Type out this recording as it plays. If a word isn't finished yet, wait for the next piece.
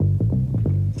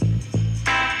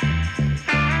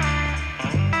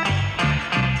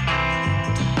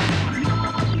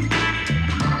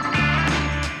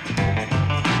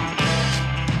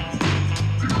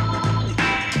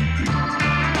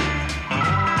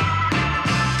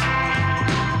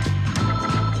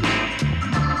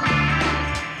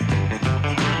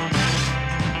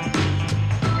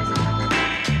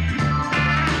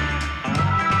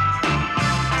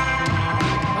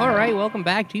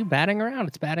welcome back to Batting Around.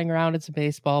 It's Batting Around. It's a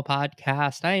baseball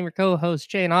podcast. I am your co-host,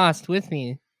 Jane Ost. With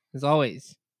me, as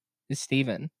always, is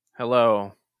Steven.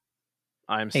 Hello,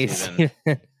 I'm Hey, Steven.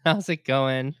 How's it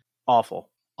going? Awful.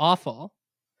 Awful.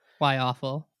 Why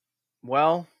awful?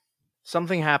 Well,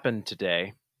 something happened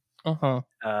today. Uh-huh.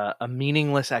 A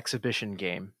meaningless exhibition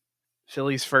game.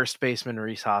 Phillies first baseman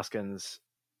Rhys Hoskins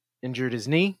injured his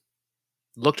knee.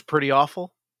 Looked pretty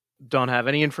awful. Don't have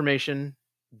any information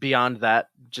beyond that.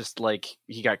 Just like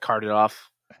he got carted off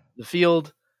the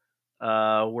field.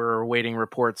 We're awaiting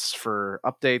reports for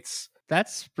updates.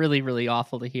 That's really, really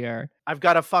awful to hear. I've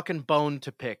got a fucking bone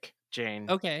to pick, Jane.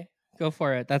 Okay, go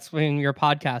for it. That's when you're a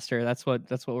podcaster. That's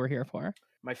what we're here for.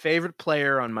 My favorite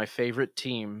player on my favorite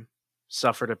team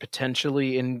suffered a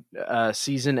potentially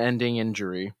season-ending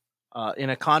injury in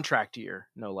a contract year,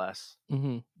 no less,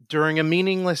 during a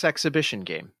meaningless exhibition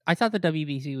game. I thought the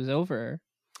WBC was over.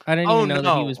 I didn't even know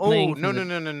that he was playing.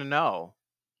 No.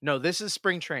 No, this is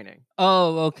spring training.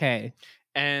 Oh, okay.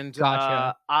 And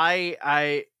gotcha.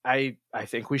 I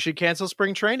think we should cancel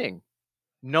spring training.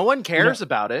 No one cares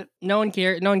about it. No one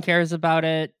cares about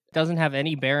it. Doesn't have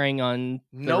any bearing on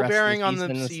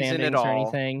the season at all. Or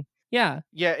anything. Yeah,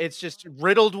 it's just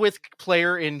riddled with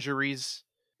player injuries.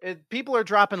 People are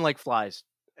dropping like flies,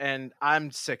 and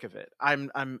I'm sick of it. I'm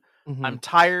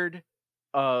tired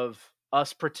of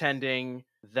us pretending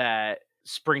that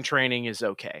spring training is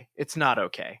okay. It's not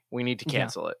okay. We need to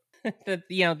cancel it.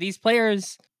 These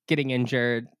players getting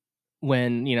injured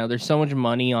when there's so much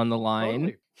money on the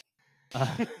line.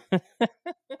 Totally.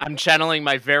 I'm channeling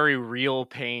my very real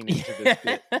pain into this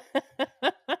bit.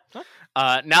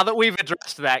 Now that we've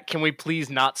addressed that, can we please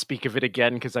not speak of it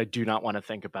again? Because I do not want to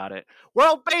think about it.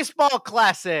 World Baseball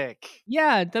Classic!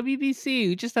 Yeah, WBC.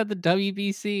 We just had the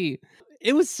WBC.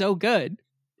 It was so good.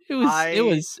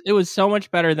 It was so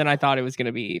much better than I thought it was going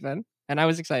to be, even. And I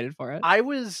was excited for it. I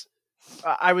was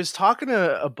talking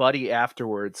to a buddy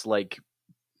afterwards. Like,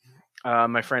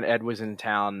 my friend Ed was in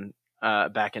town,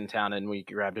 back in town, and we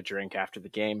grabbed a drink after the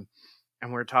game.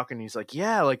 And we were talking. He's like,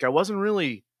 "Yeah, like I wasn't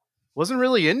really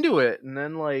into it." And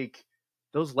then like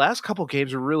those last couple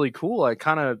games were really cool. I'm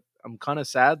kind of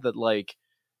sad that like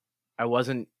I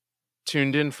wasn't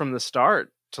tuned in from the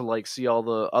start to like see all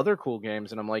the other cool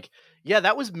games. And I'm like, yeah,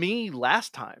 that was me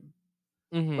last time.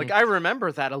 Like I remember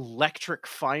that electric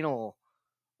final,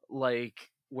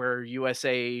 like where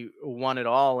USA won it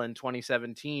all in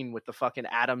 2017 with the fucking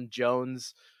Adam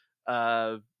Jones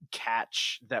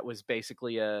catch that was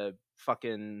basically a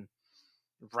fucking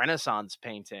Renaissance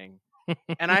painting.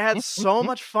 And I had so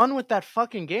much fun with that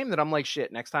fucking game that I'm like,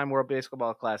 shit, next time World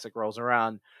Baseball Classic rolls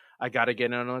around, I gotta get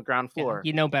in on the ground floor. Yeah,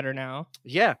 you know better now.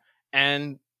 Yeah.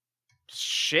 And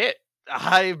shit,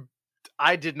 I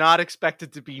did not expect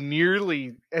it to be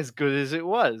nearly as good as it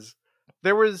was.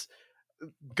 There was,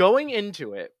 going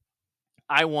into it,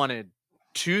 I wanted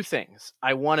two things.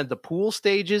 I wanted the pool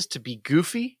stages to be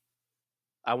goofy.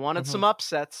 I wanted some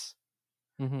upsets.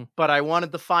 But I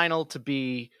wanted the final to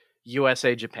be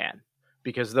USA Japan,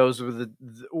 because those were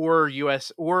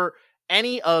or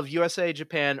any of USA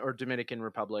Japan or Dominican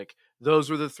Republic.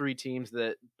 Those were the three teams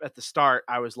that at the start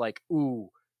I was like, ooh,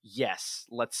 yes,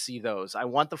 let's see those. I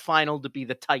want the final to be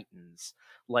the Titans.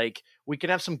 Like, we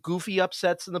can have some goofy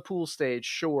upsets in the pool stage,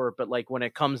 sure, but like when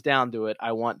it comes down to it,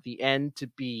 I want the end to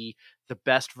be the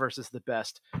best versus the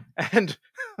best. And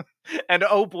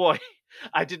oh boy,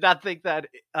 I did not think that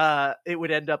it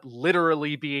would end up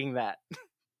literally being that.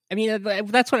 I mean,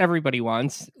 that's what everybody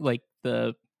wants. Like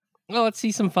let's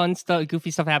see some fun stuff,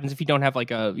 goofy stuff happens if you don't have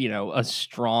like a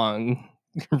strong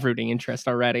rooting interest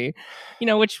already,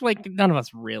 which like none of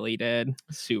us really did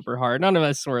super hard. None of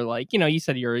us were like, you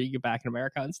said you're back in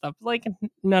America and stuff. Like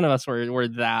none of us were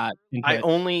that into I it.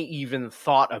 only even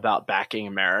thought about backing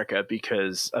America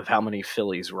because of how many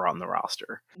Phillies were on the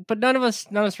roster. But none of us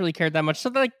really cared that much. So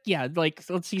like, yeah, like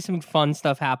let's see some fun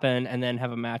stuff happen and then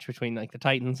have a match between like the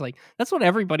Titans. Like that's what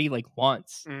everybody like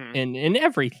wants in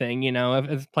everything,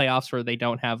 if playoffs where they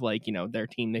don't have like, their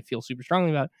team they feel super strongly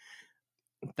about.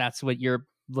 That's what you're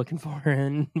looking for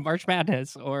in March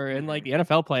Madness or in like the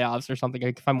NFL playoffs or something.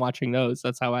 Like if I'm watching those,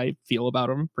 that's how I feel about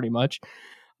them pretty much.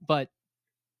 But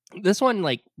this one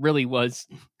like really was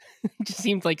just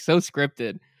seemed like so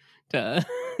scripted to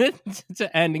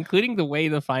to end, including the way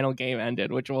the final game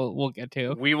ended, which we'll get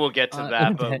to. We will get to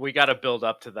that, but we got to build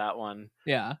up to that one.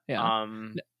 Yeah.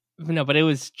 No, but it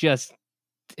was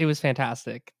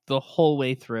fantastic the whole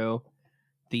way through.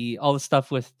 All the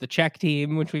stuff with the Czech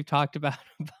team, which we've talked about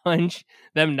a bunch,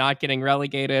 them not getting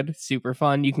relegated, super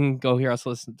fun. You can go hear us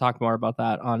talk more about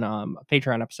that on a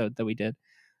Patreon episode that we did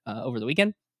over the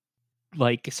weekend.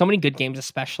 like so many good games,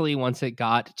 especially once it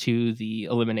got to the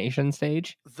elimination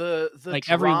stage. The Like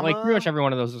drama, pretty much every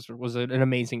one of those was an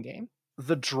amazing game.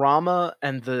 the drama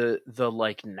and the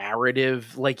like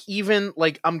narrative, like even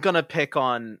like I'm gonna pick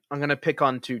on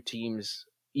two teams,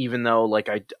 even though like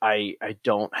I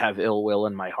don't have ill will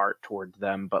in my heart toward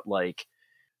them, but like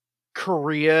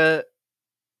Korea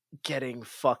getting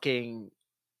fucking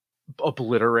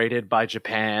obliterated by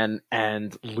Japan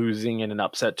and losing in an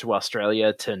upset to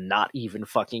Australia to not even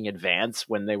fucking advance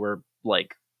when they were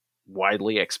like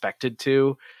widely expected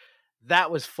to.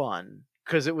 That was fun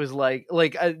because it was like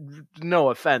no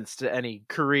offense to any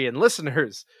Korean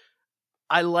listeners,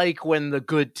 I like when the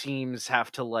good teams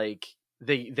have to like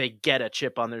they get a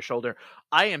chip on their shoulder.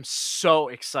 I am so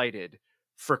excited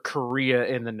for Korea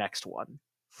in the next one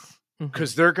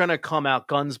because they're gonna come out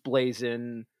guns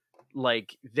blazing,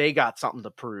 like they got something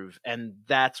to prove, and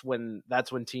that's when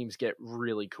teams get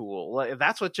really cool. Like,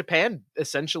 that's what Japan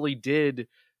essentially did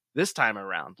this time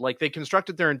around. Like they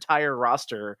constructed their entire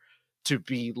roster to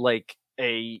be like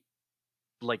a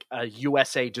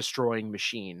USA destroying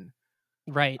machine,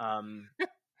 Right.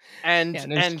 And yeah,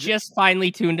 and just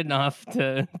finely tuned enough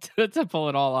to pull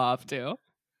it all off too.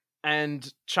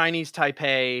 And Chinese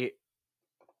Taipei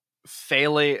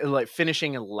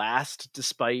finishing last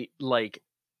despite like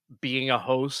being a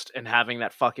host and having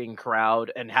that fucking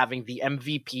crowd and having the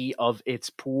MVP of its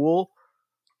pool,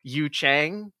 Yu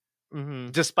Chang,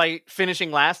 despite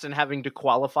finishing last and having to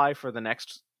qualify for the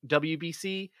next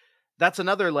WBC. That's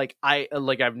another like I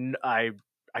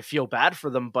feel bad for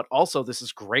them, but also this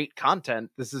is great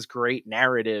content. This is great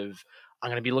narrative. I'm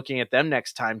going to be looking at them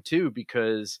next time too,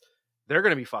 because they're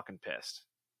going to be fucking pissed.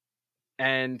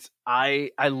 And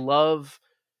I love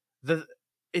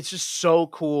it's just so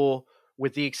cool,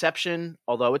 with the exception,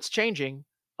 although it's changing,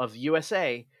 of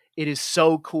USA. It is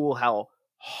so cool how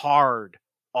hard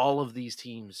all of these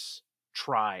teams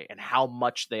try and how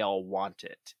much they all want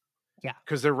it. Yeah.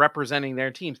 Because they're representing their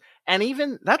teams. And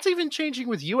even that's even changing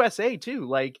with USA too.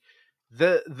 Like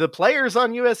the players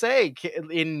on USA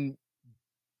in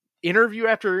interview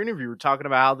after interview were talking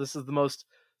about how this is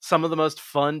some of the most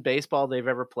fun baseball they've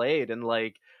ever played. And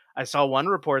like I saw one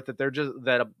report that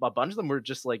a bunch of them were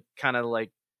just like kind of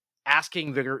like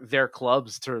asking their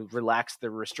clubs to relax their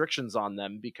restrictions on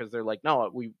them, because they're like, no,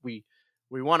 we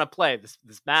want to play.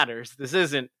 This matters. This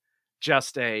isn't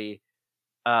just a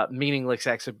meaningless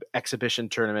exhibition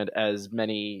tournament, as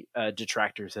many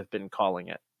detractors have been calling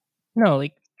it. No,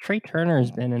 like Trey Turner's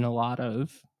been in a lot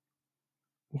of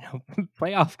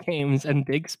playoff games and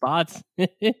big spots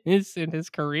in his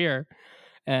career,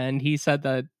 and he said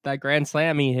that grand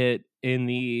slam he hit in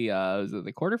the was it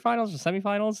the quarterfinals or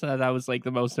semifinals, that was like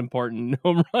the most important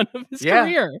home run of his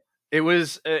career. It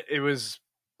was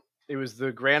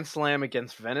the grand slam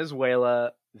against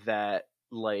Venezuela that,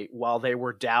 like, while they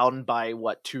were down by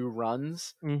 2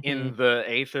 runs in the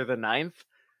 8th or the 9th,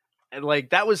 and like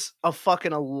that was a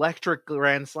fucking electric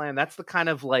grand slam. That's the kind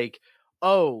of like,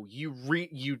 oh,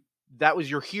 that was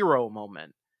your hero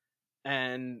moment.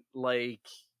 And like,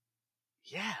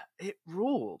 yeah, it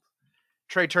ruled.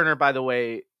 Trey Turner, by the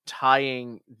way,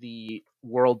 tying the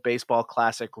World Baseball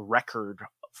Classic record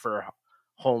for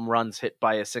home runs hit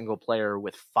by a single player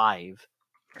with 5.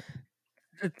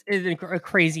 It's a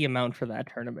crazy amount for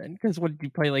that tournament, because would you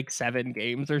play like 7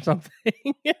 games or something?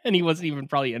 And he wasn't even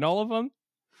probably in all of them.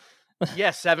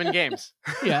 Yeah, 7 games.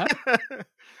 Yeah.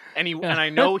 And I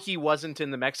know he wasn't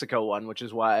in the Mexico one, which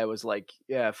is why I was like,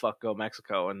 yeah, fuck, go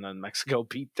Mexico. And then Mexico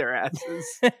beat their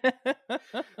asses.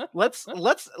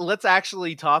 Let's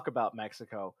actually talk about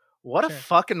Mexico. What a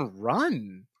fucking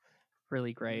run.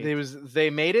 Really great. They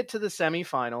made it to the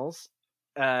semifinals,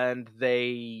 and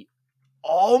they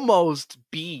almost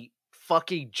beat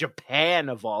fucking Japan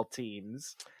of all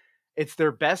teams. It's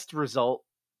their best result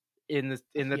in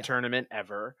the tournament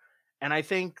ever. And I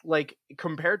think, like,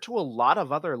 compared to a lot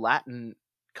of other Latin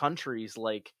countries,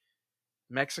 like,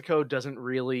 Mexico doesn't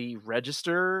really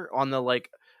register on the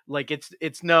like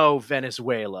it's no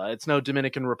Venezuela, it's no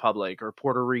Dominican Republic or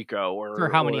Puerto Rico or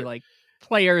how many like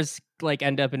players like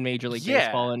end up in Major League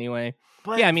Baseball anyway.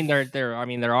 But yeah, I mean there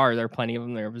are plenty of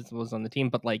them. There was on the team,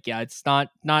 but like, yeah, it's not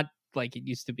like it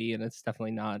used to be, and it's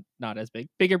definitely not as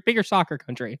bigger soccer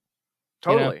country.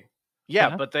 Totally. You know?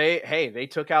 Yeah, but they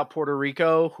took out Puerto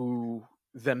Rico, who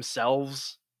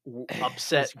themselves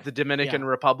upset the Dominican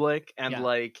Republic, and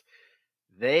like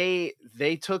they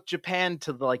took Japan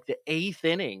to the 8th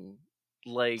inning.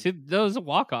 Like, that was a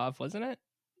walk-off, wasn't it?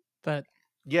 That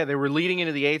they were leading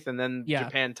into the 8th, and then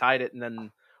Japan tied it and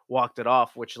then walked it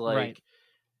off, which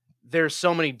there's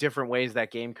so many different ways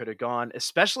that game could have gone,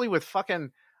 especially with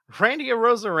fucking Randy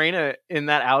Arozarena in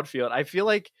that outfield, I feel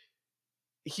like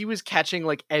he was catching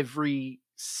like every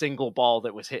single ball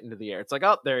that was hit into the air. It's like,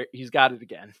 oh, there, he's got it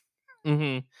again.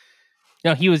 Mm-hmm.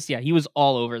 No, he was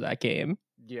all over that game.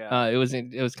 Yeah, it was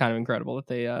kind of incredible that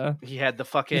they he had the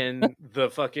fucking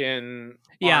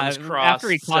yeah, arms crossed after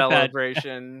he caught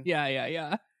celebration.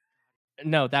 Yeah.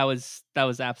 No, that was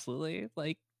absolutely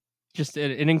like just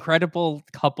an incredible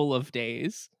couple of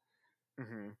days.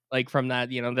 Mm-hmm. Like from that,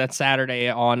 that Saturday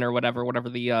on or whatever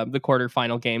the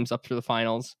quarterfinal games up through the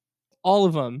finals, all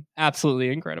of them absolutely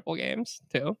incredible games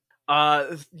too.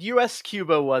 U.S.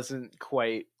 Cuba wasn't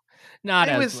quite. Not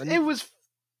it as was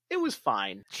it was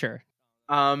fine. Sure.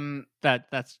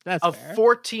 That's a fair.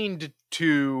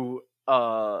 14-2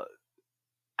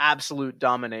 absolute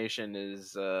domination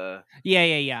is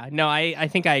yeah. No, I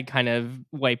think I kind of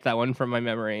wiped that one from my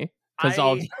memory because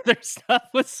all the other stuff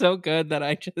was so good that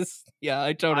I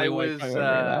totally wiped my memory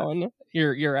of that one.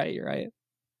 You're right.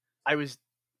 I was,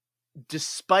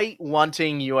 despite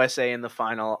wanting USA in the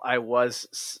final, I was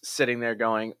sitting there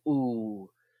going, ooh,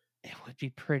 it would be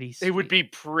pretty sweet. It would be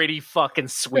pretty fucking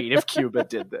sweet if Cuba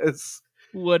did this.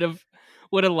 Would have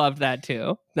loved that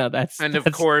too. No,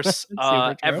 of course,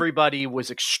 everybody was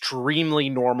extremely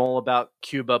normal about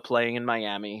Cuba playing in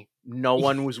Miami. No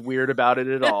one was weird about it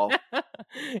at all.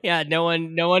 Yeah, no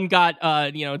one got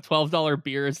 $12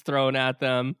 beers thrown at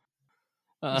them.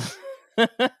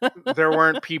 There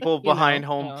weren't people behind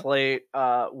home plate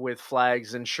with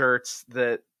flags and shirts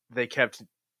that they kept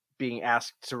being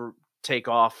asked to take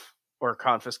off or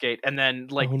confiscate, and then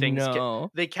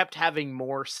they kept having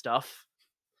more stuff.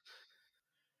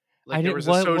 Like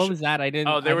what was that? I didn't.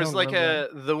 Oh, there was like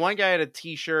the one guy had a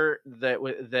T-shirt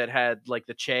that had like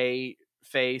the Che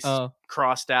face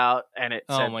crossed out, and it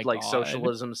said like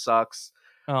socialism sucks.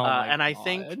 And I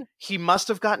think he must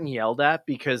have gotten yelled at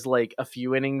because like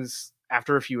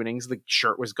after a few innings, the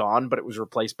shirt was gone, but it was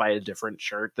replaced by a different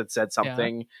shirt that said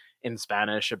something in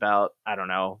Spanish about, I don't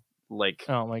know, like,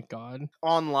 oh my God.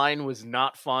 Online was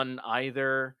not fun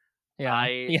either. Yeah.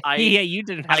 You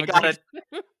didn't have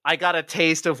I got a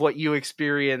taste of what you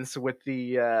experience with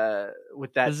the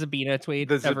with that Zabina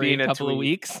tweet every couple of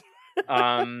weeks.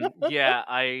 Yeah,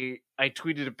 I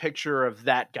tweeted a picture of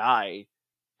that guy,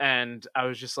 and I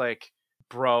was just like,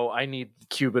 bro, I need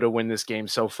Cuba to win this game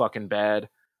so fucking bad.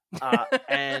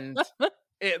 And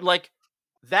it like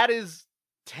that is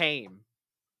tame.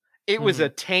 It was a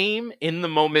tame in the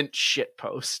moment shit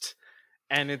post,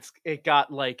 and it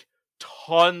got like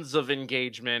tons of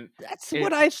engagement. That's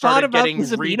what I thought about the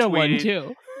Zabina one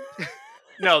too.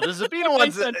 No, the Zabina one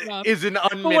is an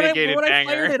unmitigated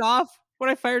banger. When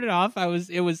I fired it off,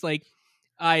 it was like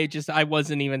I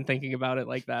wasn't even thinking about it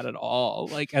like that at all.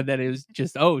 Like, and then it was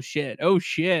just oh shit.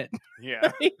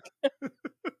 Yeah.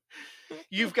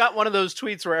 You've got one of those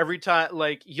tweets where every time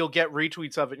like you'll get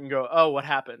retweets of it and go, oh, what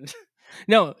happened?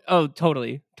 No, oh,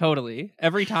 totally.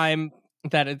 Every time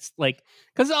that it's like,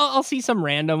 because I'll see some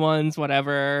random ones,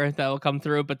 whatever, that'll come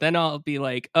through, but then I'll be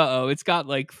like, it's got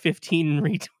like 15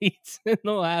 retweets in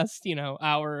the last,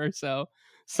 hour or so.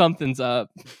 Something's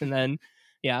up. And then,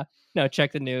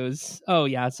 check the news. Oh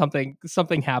yeah, something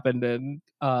happened in,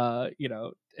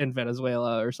 in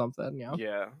Venezuela or something.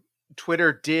 Yeah.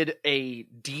 Twitter did a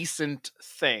decent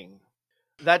thing.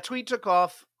 That tweet took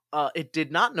off. It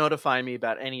did not notify me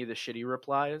about any of the shitty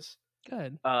replies.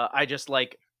 Good. I just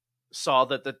like saw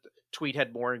that the tweet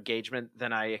had more engagement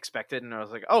than I expected, and I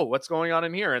was like, "Oh, what's going on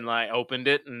in here?" And I opened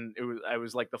it, and I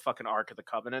was like the fucking Ark of the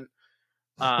Covenant.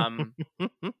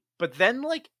 But then,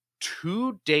 like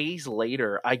 2 days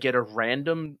later, I get a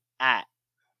random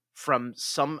from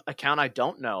some account I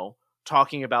don't know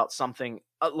talking about something.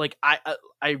 Like I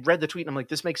read the tweet, and I'm like,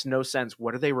 "This makes no sense.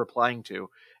 What are they replying to?"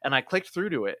 And I clicked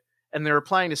through to it, and they're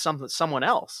replying to someone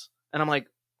else, and I'm like,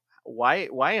 why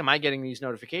am I getting these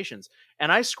notifications?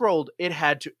 And I scrolled, it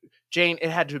had to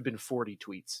have been 40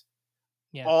 tweets.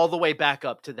 Yeah. All the way back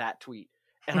up to that tweet.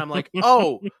 And I'm like,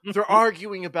 oh, they're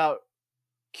arguing about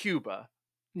Cuba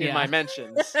in my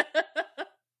mentions.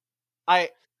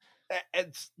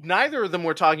 Neither of them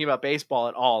were talking about baseball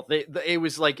at all. It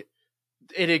was like,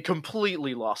 it had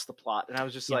completely lost the plot. And I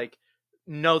was just like,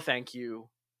 no, thank you.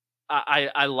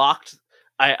 I locked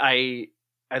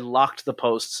the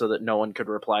post so that no one could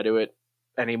reply to it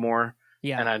anymore.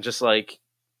 Yeah. And I'm just like,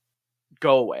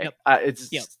 go away.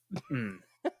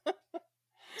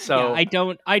 So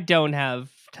yeah, I don't have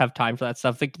time for that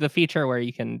stuff. The feature where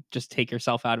you can just take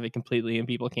yourself out of it completely and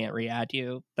people can't re-add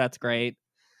you. That's great.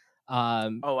 I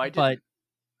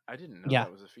didn't know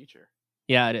that was a feature.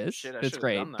 Yeah, it is. It's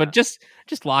great. But just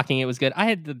locking it was good. I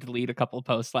had to delete a couple of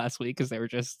posts last week because they were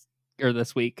just, or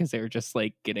this week because they were just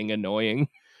like getting annoying.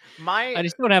 I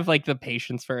just don't have like the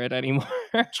patience for it anymore.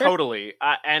 Totally.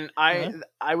 Yeah.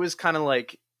 I was kind of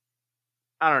like,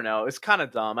 I don't know. It's kind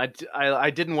of dumb.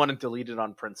 I didn't want to delete it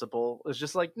on principle. It's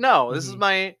just like, no, this is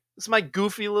my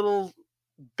goofy little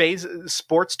base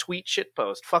sports tweet shit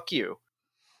post. Fuck you.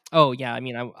 Oh yeah, I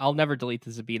mean, I'll never delete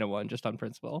the Zabina one just on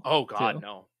principle. Oh God, too.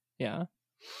 no. Yeah.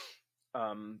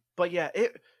 But yeah,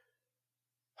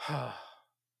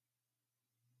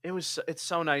 it's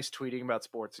so nice tweeting about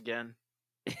sports again.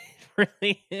 It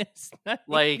really is nice.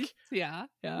 Like, yeah.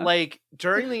 Like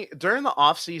during the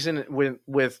off season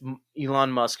with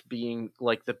Elon Musk being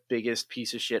like the biggest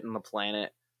piece of shit on the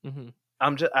planet. Mm-hmm.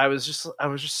 I was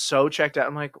just so checked out.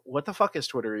 I'm like, what the fuck is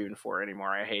Twitter even for anymore?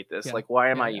 I hate this. Yeah. Like,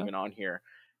 why am I even on here?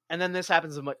 And then this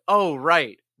happens. I'm like, oh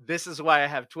right, this is why I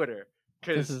have Twitter.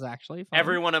 Because this is actually fun.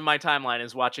 Everyone in my timeline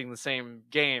is watching the same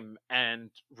game and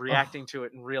reacting to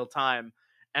it in real time.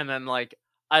 And then like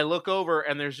I look over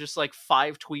and there's just like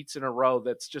 5 tweets in a row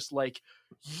that's just like,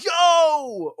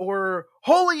 yo, or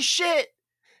holy shit.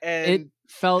 And it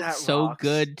felt so rocks.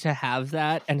 good to have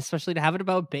that, and especially to have it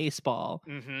about baseball.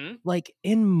 Mm-hmm. Like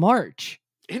in March.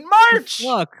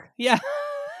 Look, yeah.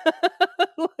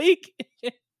 Like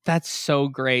that's so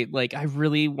great. Like I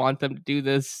really want them to do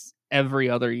this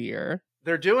every other year.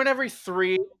 They're doing every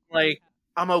 3. Like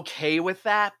I'm okay with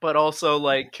that, but also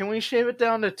like, can we shave it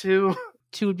down to 2?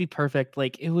 2 would be perfect.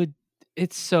 Like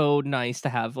it's so nice to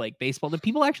have like baseball that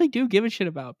people actually do give a shit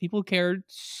about. People care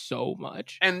so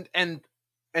much.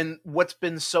 And what's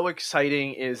been so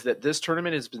exciting is that this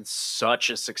tournament has been such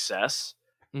a success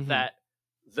that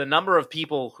the number of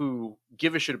people who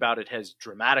give a shit about it has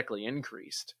dramatically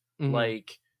increased.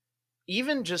 Like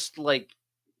even just like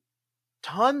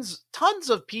tons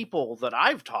of people that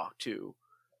I've talked to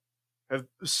have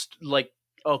like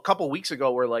a couple weeks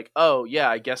ago were like, oh yeah,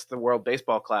 I guess the World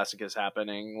Baseball Classic is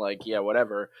happening. Like, yeah,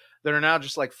 whatever. That are now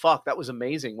just like, fuck, that was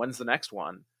amazing. When's the next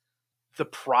one? The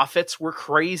profits were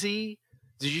crazy.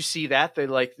 Did you see that?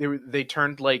 They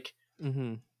turned like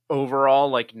overall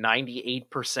like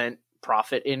 98%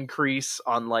 profit increase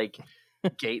on like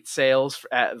gate sales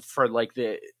for like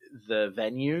the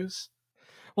venues.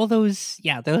 Well, those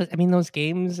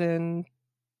games in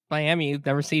Miami, you've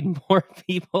never seen more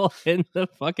people in the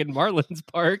fucking Marlins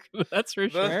Park. That's for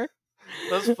sure.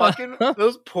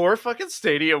 Those poor fucking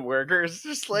stadium workers,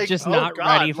 just not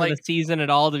God, ready for the season at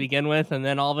all to begin with, and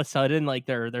then all of a sudden, like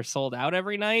they're sold out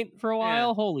every night for a while.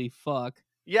 Yeah. Holy fuck!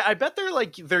 Yeah, I bet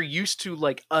they're used to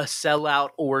like a sellout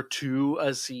or 2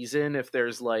 a season. If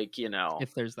there's like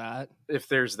if there's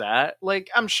that, like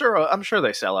I'm sure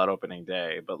they sell out opening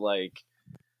day, but like,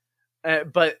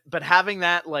 but having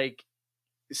that like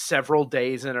several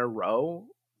days in a row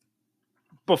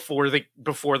before the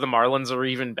Marlins are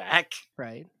even back.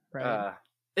 Right.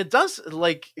 It does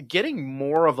like getting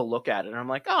more of a look at it. And I'm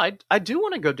like, oh, I do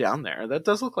want to go down there. That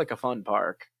does look like a fun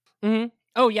park. Mm-hmm.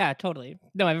 Oh yeah, totally.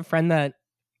 No, I have a friend that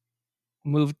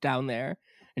moved down there,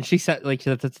 and she said like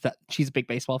she's a big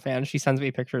baseball fan. She sends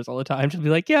me pictures all the time. She'll be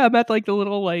like, yeah, I'm at like the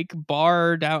little like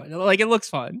bar down. Like it looks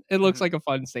fun. It looks like a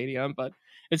fun stadium, but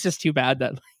it's just too bad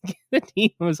that like the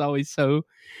team was always so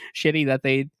shitty that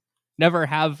they never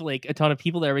have like a ton of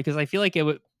people there, because I feel like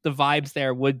the vibes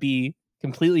there would be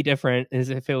completely different as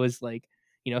if it was like,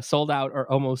 sold out or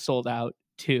almost sold out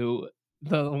to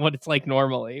what it's like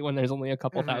normally when there's only a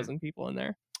couple thousand people in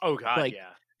there. Oh God, like, yeah.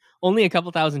 Only a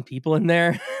couple thousand people in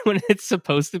there when it's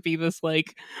supposed to be this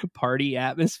like party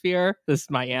atmosphere, this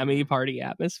Miami party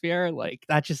atmosphere. Like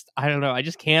that just, I don't know. I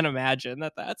just can't imagine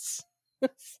that's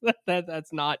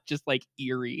not just like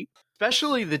eerie.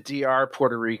 Especially the DR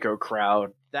Puerto Rico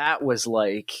crowd. That was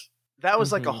like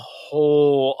a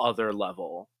whole other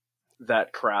level,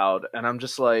 that crowd. And I'm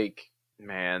just like,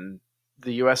 man,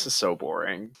 the US is so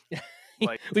boring.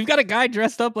 Like we've got a guy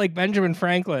dressed up like Benjamin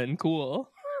Franklin. Cool.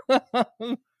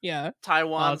 Yeah.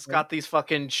 Taiwan's got these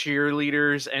fucking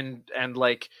cheerleaders and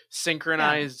like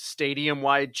synchronized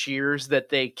stadium-wide cheers that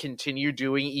they continue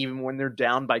doing even when they're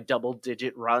down by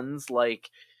double-digit runs.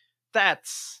 Like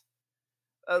that's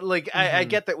I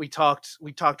get that we talked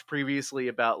previously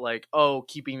about like, oh,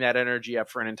 keeping that energy up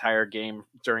for an entire game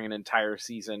during an entire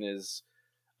season is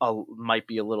might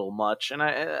be a little much, and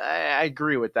I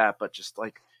agree with that, but just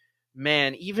like,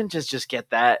 man, even just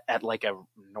get that at like a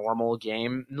normal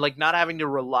game, like not having to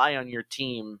rely on your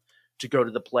team to go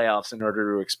to the playoffs in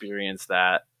order to experience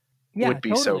that would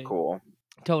be so cool.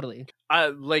 Totally.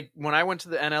 Like when I went to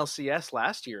the NLCS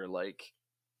last year, like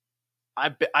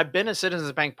I've been at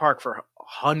Citizens Bank Park for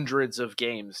hundreds of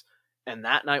games, and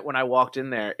that night when I walked in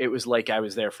there, it was like I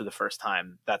was there for the first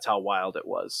time. That's how wild it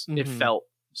was. It felt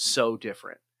so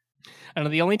different. I don't know.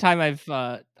 The only time I've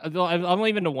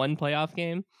only been to one playoff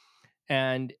game,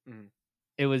 and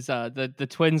it was the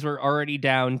Twins were already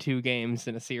down 2 games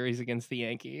in a series against the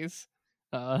Yankees.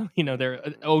 They're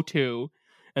 0-2,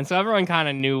 and so everyone kind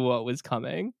of knew what was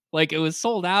coming. Like, it was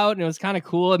sold out, and it was kind of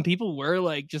cool, and people were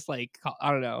like, just like,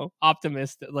 I don't know,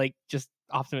 optimistic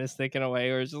in a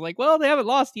way, or it's just like, well, they haven't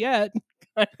lost yet,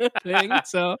 kind of thing.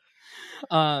 So,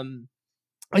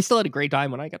 I still had a great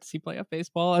time when I got to see playoff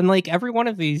baseball, and like every one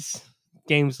of these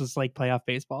games was like playoff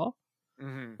baseball.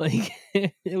 Like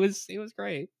it was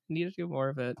great. Needed to do more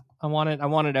of it. I want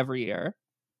it every year.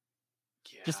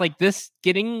 Yeah. Just like this,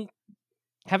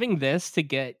 having this to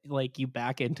get like you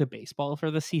back into baseball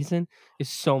for the season is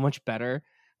so much better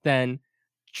than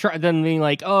being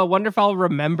like, oh, I wonder if I'll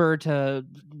remember to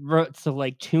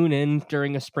like tune in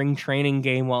during a spring training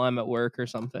game while I'm at work or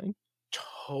something.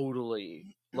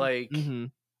 Totally. Like,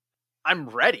 I'm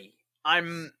ready.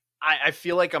 I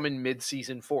feel like I'm in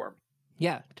mid-season form.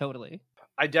 Yeah, totally.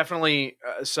 I definitely.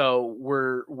 So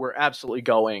we're absolutely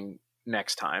going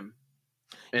next time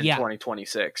in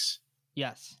 2026.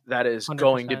 Yes, that is 100%.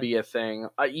 Going to be a thing.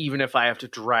 Even if I have to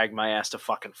drag my ass to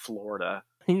fucking Florida.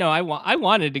 I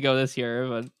wanted to go this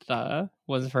year, but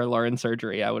wasn't for Lauren's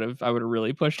surgery. I would have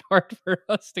really pushed hard for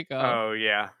us to go. Oh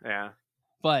yeah.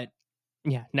 But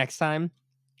yeah, next time,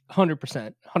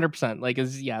 100%. Like,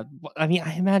 I mean,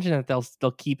 I imagine that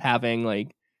they'll keep having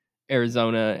like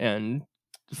Arizona and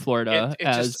Florida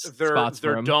as just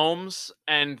their domes,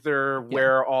 and they're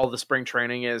where all the spring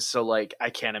training is. So like, I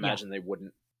can't imagine they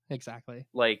wouldn't. Exactly.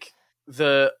 Like,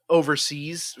 the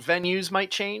overseas venues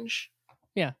might change.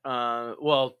 Yeah.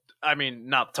 Well, I mean,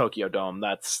 not Tokyo Dome.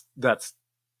 That's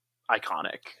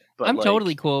iconic. But I'm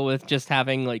totally cool with just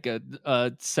having like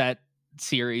a set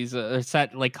series, a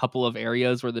set like couple of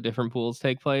areas where the different pools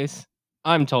take place.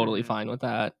 I'm totally fine with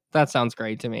that. That sounds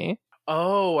great to me.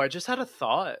 Oh, I just had a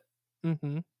thought.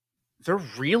 They're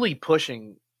really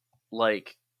pushing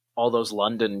like all those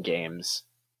London games,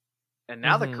 and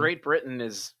now that Great Britain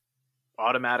is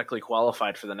automatically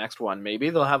qualified for the next one,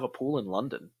 maybe they'll have a pool in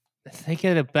London. They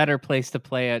get a better place to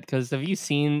play it, because do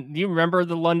you remember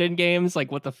the London games,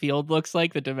 like what the field looks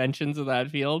like, the dimensions of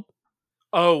that field?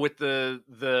 Oh, with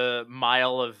the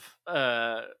mile of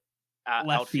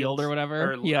left field or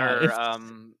whatever.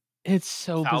 It's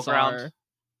so bizarre. Ground.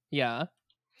 Yeah.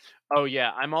 Oh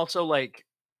yeah, I'm also like,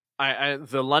 I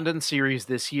the London series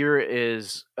this year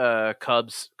is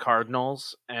Cubs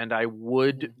Cardinals, and I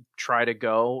would try to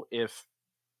go if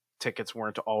tickets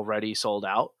weren't already sold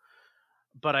out.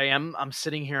 But I'm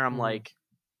sitting here, I'm like,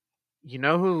 you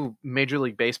know who Major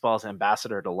League Baseball's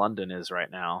ambassador to London is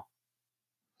right now?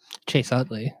 Chase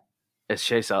Utley. It's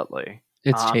Chase Utley.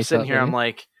 It's Chase I'm sitting Utley. Here,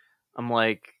 I'm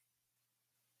like,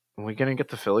 are we gonna get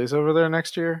the Phillies over there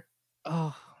next year?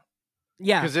 Oh,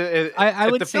 yeah. Because I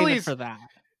would say Phillies, for that.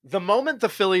 The moment the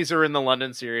Phillies are in the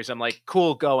London series, I'm like,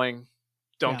 cool, going.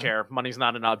 Don't care. Money's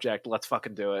not an object. Let's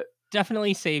fucking do it.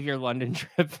 Definitely save your London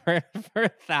trip for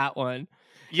that one.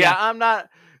 Yeah, I'm not.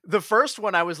 The first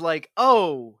one, I was like,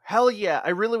 oh, hell yeah,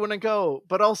 I really want to go.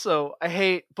 But also, I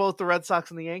hate both the Red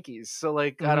Sox and the Yankees. So,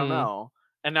 like, I don't know.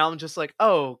 And now I'm just like,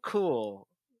 oh, cool.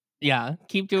 Yeah,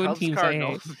 keep doing Cubs, teams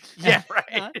Cardinals. Yeah,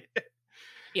 right.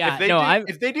 Yeah,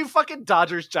 if they do fucking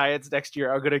Dodgers Giants next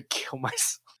year, I'm gonna kill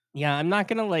myself. Yeah, I'm not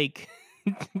gonna like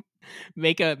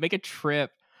make a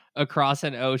trip across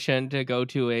an ocean to go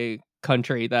to a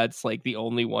country that's like the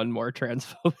only one more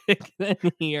transphobic than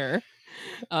here.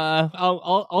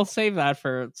 I'll save that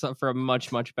for a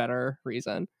much better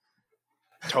reason.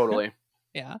 Totally.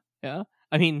 Yeah.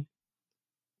 I mean,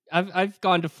 I've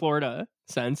gone to Florida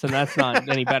since, and that's not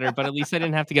any better. But at least I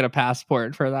didn't have to get a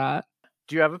passport for that.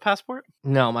 Do you have a passport?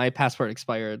 No, my passport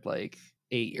expired like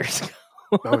 8 years ago.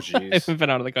 Oh, jeez. I haven't been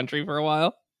out of the country for a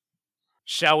while.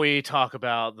 Shall we talk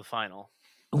about the final?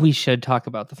 We should talk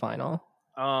about the final.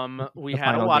 We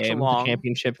had a watch along, the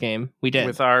championship game. We did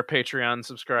with our Patreon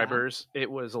subscribers. Yeah.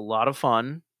 It was a lot of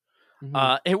fun.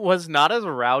 It was not as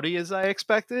rowdy as I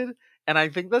expected, and I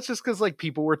think that's just because like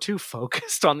people were too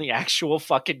focused on the actual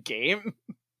fucking game.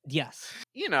 Yes,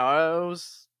 you know, I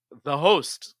was the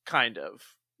host, kind of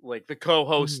like the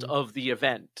co-host of the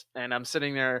event, and I'm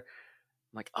sitting there.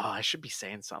 I'm like, oh, I should be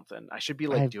saying something. I should be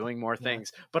like doing more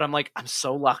things, but I'm like, I'm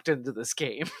so locked into this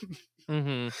game.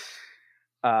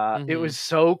 It was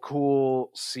so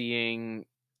cool seeing.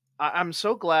 I'm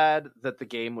so glad that the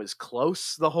game was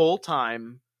close the whole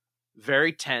time,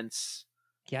 very tense.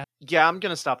 Yeah. I'm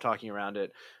gonna stop talking around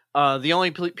it. The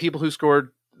only people who scored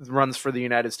runs for the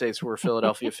United States were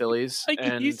Philadelphia Phillies. Like,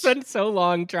 and you spent so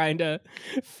long trying to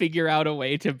figure out a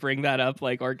way to bring that up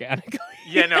like organically.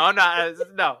 Yeah, no, I'm not.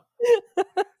 No,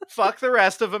 fuck the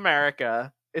rest of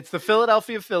America. It's the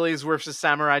Philadelphia Phillies versus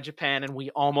Samurai Japan, and we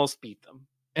almost beat them.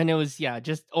 And it was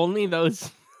just only those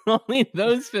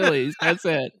Phillies. That's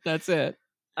it.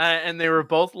 And they were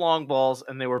both long balls,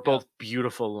 and they were both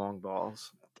beautiful long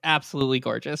balls. Absolutely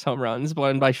gorgeous home runs,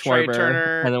 one by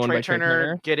Schwarber and then one by Trey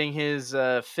Turner, getting his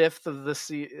fifth of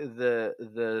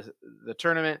the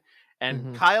tournament,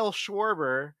 and Kyle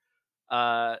Schwarber,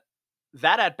 that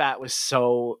at bat was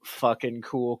so fucking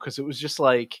cool because it was just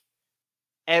like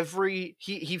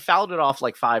he fouled it off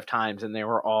like 5 times, and they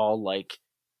were all like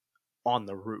on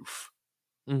the roof.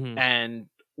 And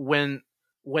when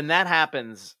that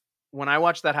happens, when I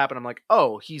watch that happen, I'm like,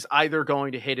 oh, he's either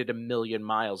going to hit it a million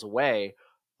miles away,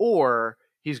 or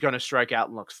he's going to strike out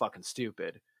and look fucking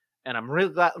stupid. And I'm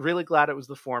really glad it was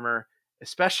the former,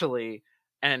 especially.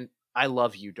 And I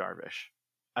love you, Darvish.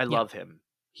 I love him.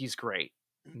 He's great.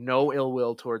 No ill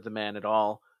will toward the man at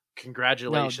all.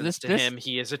 Congratulations to him.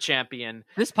 He is a champion.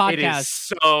 This podcast, it is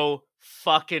so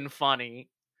fucking funny.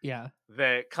 Yeah,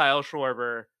 that Kyle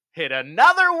Schwarber hit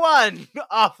another one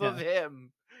off of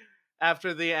him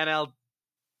after the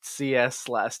NLCS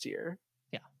last year.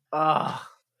 Yeah.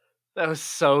 That was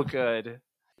so good.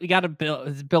 We got to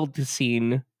build the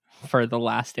scene for the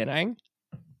last inning.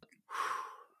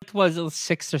 It was the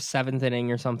 6th or 7th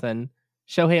inning or something.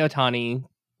 Shohei Ohtani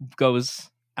goes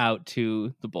out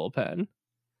to the bullpen.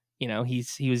 You know, he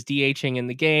was DHing in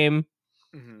the game,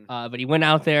 but he went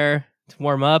out there to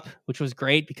warm up, which was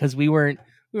great because we weren't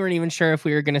even sure if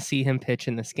we were going to see him pitch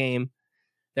in this game.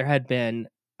 There had been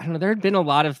a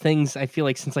lot of things, I feel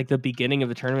like, since like the beginning of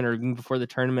the tournament or even before the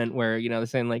tournament where, you know, they're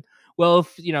saying like, well,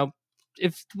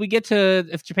 if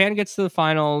Japan gets to the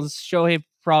finals, Shohei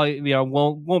probably, you know,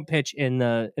 won't pitch in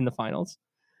the finals.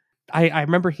 I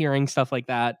remember hearing stuff like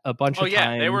that a bunch of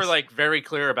times. They were like very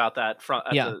clear about that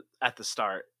at the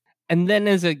start. And then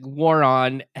as it wore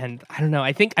on, and I don't know,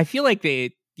 I feel like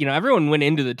they, you know, everyone went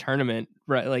into the tournament,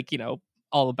 right, like, you know,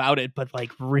 all about it, but like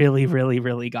really, really,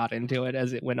 really got into it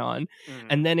as it went on.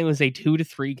 And then it was a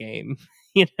 2-3 game,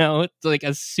 you know, it's like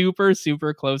a super,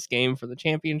 super close game for the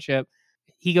championship.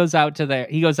 He goes out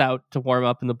to warm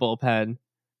up in the bullpen,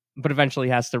 but eventually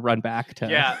has to run back to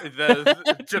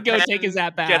to go take his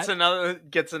at bat.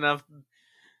 Gets enough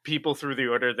people through the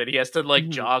order that he has to like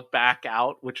jog back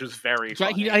out, which was very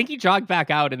funny. I think he jogged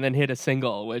back out and then hit a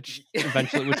single, which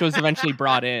was eventually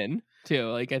brought in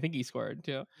too. Like I think he scored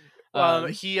too.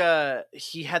 He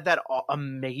had that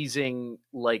amazing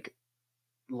like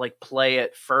play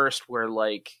at first where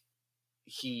like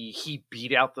he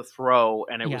beat out the throw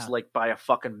and it was like by a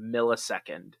fucking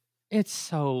millisecond.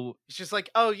 It's just like,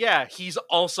 oh yeah, he's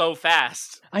also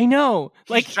fast. I know,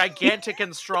 like he's gigantic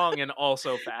and strong and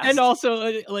also fast, and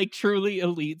also like truly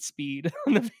elite speed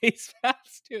on the base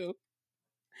paths too.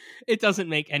 It doesn't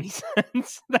make any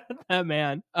sense that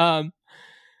man.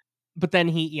 But then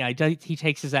he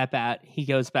takes his at bat. He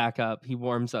goes back up. He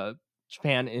warms up.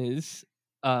 Japan is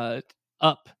up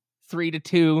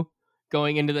 3-2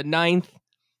 going into the 9th.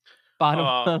 Bottom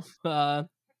of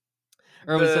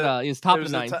or was it was top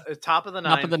of the 9th? Top of the 9th.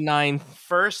 Top of the 9th.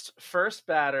 First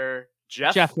batter,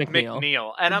 Jeff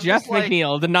McNeil. And I'm Jeff just like,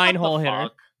 McNeil, the 9-hole hitter.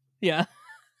 Yeah.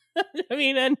 I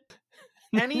mean, and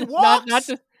he walks.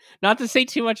 Not to say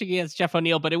too much against Jeff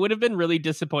O'Neill, but it would have been really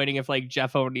disappointing if like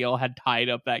Jeff O'Neill had tied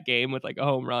up that game with like a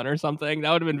home run or something.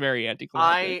 That would have been very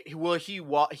anticlimactic.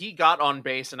 He got on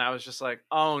base and I was just like,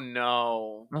 oh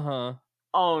no.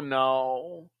 Oh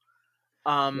no.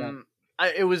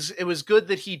 It was good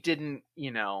that he didn't, you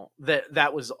know,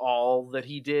 that was all that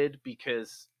he did,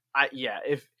 because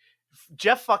if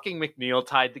Jeff fucking McNeil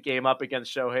tied the game up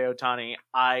against Shohei Ohtani,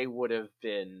 I would have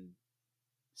been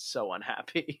so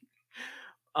unhappy.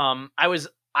 I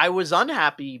was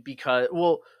unhappy because,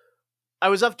 well, I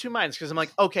was of two minds because I'm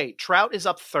like, okay, Trout is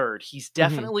up 3rd. He's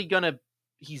definitely gonna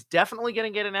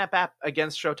get an at bat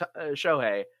against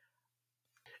Shohei.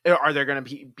 Are there going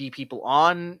to be people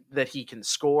on that he can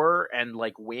score and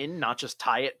like win, not just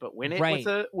tie it, but win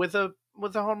it with a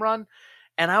home run?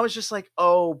 And I was just like,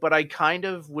 oh, but I kind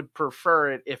of would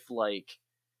prefer it if like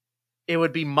it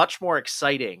would be much more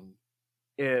exciting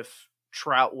if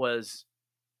Trout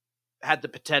had the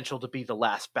potential to be the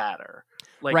last batter,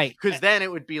 like, because then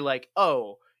it would be like,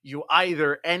 oh, you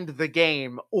either end the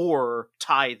game or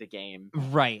tie the game,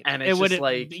 right? And it's just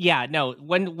like,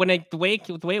 when the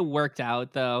way it worked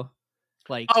out though,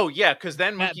 like, oh yeah, because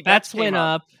then Betts went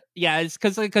up. Yeah, it's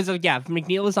because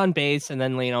McNeil was on base, and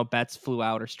then, you know, Betts flew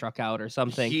out or struck out or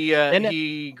something.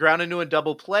 He grounded into a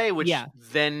double play, which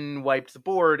then wiped the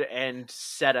board and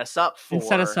set us up for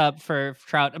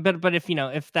Trout. But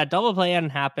if that double play hadn't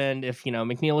happened, if, you know,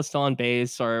 McNeil was still on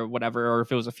base or whatever, or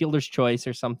if it was a fielder's choice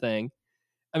or something,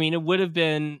 I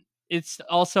mean, it's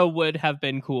also would have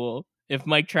been cool if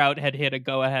Mike Trout had hit a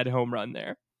go-ahead home run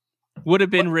there. Would have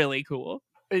been really cool.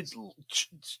 It's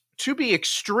to be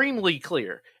extremely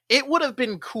clear. It would have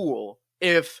been cool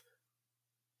if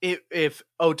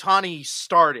Ohtani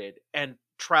started and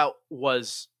Trout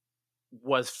was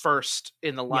first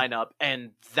in the lineup,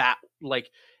 and that like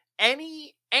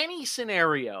any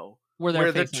scenario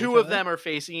where the two of them are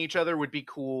facing each other would be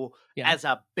cool as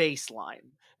a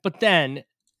baseline. But then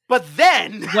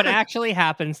what actually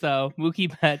happens though?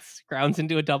 Mookie Betts grounds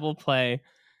into a double play.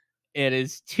 It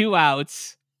is 2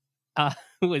 outs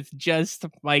with just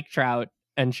Mike Trout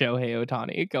and Shohei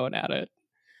Ohtani going at it.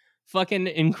 Fucking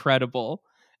incredible.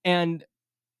 And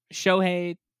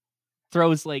Shohei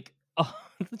throws like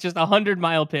just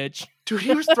 100-mile pitch. Dude,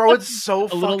 he was throwing so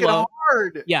fucking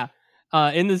hard. Yeah.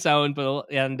 In the zone,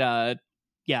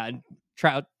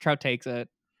 Trout takes it.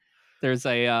 There's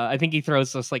I think he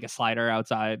throws just like a slider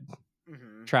outside.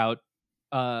 Mm-hmm. Trout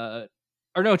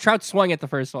swung at the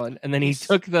first one, and then he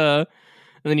took the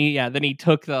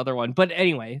other one. But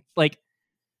anyway, like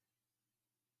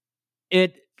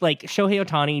Shohei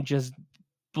Ohtani just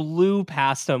blew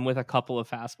past him with a couple of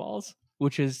fastballs,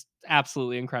 which is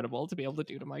absolutely incredible to be able to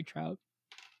do to Mike Trout.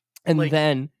 And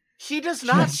then he does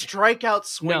not strike out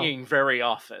swinging very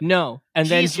often. No, and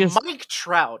then he's Mike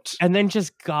Trout, and then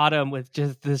just got him with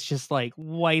just like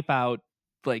wipe out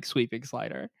like sweeping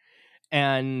slider,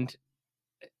 and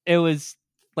it was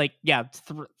like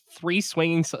 3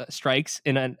 swinging strikes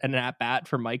in an at bat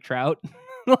for Mike Trout.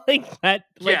 Like that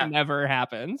never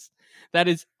happens. That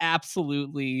is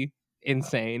absolutely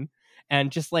insane,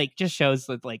 and just shows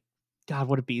that like, God,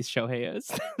 what a beast Shohei is.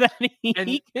 That he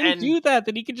can do that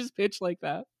he can just pitch like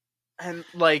that. And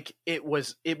like it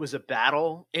was a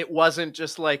battle. It wasn't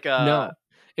just like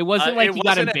it wasn't like he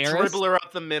got embarrassed. A dribbler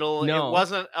up the middle. No. It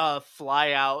wasn't a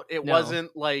fly out. It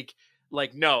wasn't like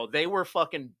no, they were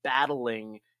fucking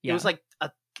battling. Yeah. It was like a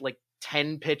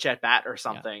 10 pitch at bat or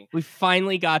something. Yeah. We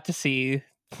finally got to see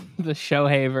the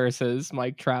Shohei versus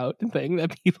Mike Trout thing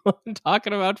that people have been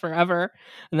talking about forever,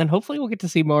 and then hopefully we'll get to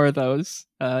see more of those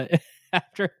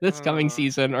after this coming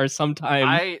season or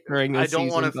sometime during this season. I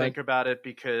don't want to think about it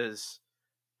because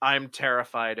I'm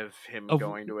terrified of him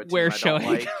going to a team where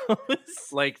Shohei goes.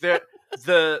 Like the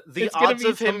odds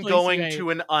of him going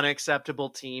to an unacceptable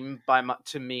team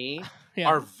to me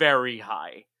are very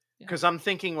high, because I'm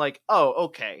thinking like, oh,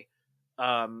 okay,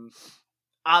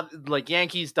 like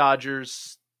Yankees,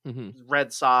 Dodgers,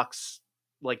 Red Sox,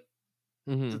 like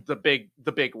the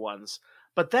big ones.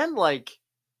 But then like,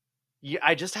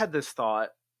 I just had this thought,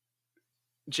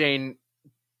 Jane,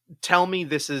 tell me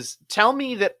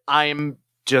that I'm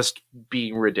just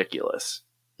being ridiculous.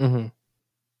 Mm-hmm.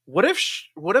 What if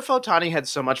Ohtani had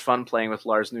so much fun playing with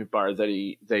Lars Nootbaar that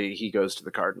he goes to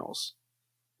the Cardinals?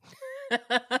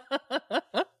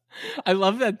 I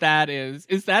love that is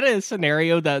that a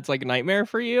scenario that's like a nightmare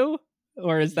for you,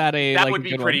 or is that would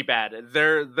be pretty bad?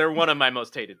 They're one of my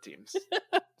most hated teams.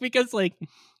 Because like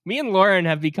me and Lauren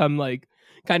have become like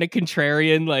kind of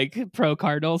contrarian, like pro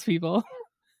Cardinals people.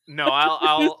 No,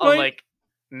 I'll like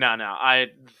no.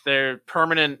 They're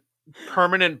permanent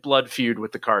blood feud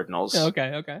with the Cardinals.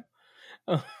 Okay.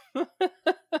 Oh.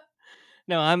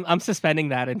 No, I'm suspending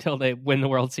that until they win the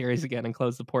World Series again and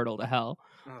close the portal to hell.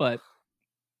 But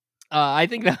I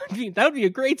think that would be a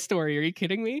great story. Are you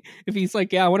kidding me? If he's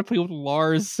like, yeah, I want to play with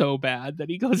Lars so bad that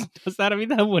he goes and does that. I mean,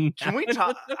 that wouldn't. Can we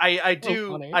talk? I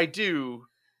do.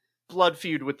 Blood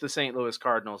feud with the St. Louis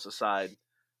Cardinals aside,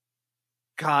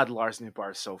 God, Lars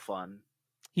Nootbaar is so fun.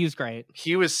 He was great.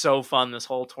 He was so fun this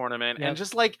whole tournament, and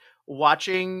just like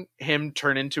watching him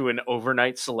turn into an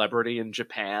overnight celebrity in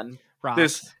Japan.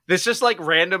 Rocks. This just like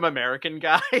random American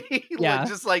guy. Like,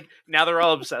 just like now they're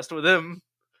all obsessed with him,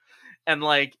 and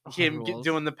like him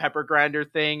doing the pepper grinder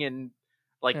thing, and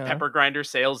like pepper grinder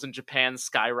sales in Japan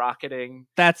skyrocketing.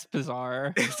 That's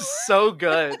bizarre. It's so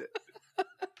good.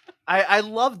 I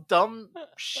love dumb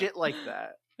shit like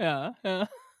that. Yeah.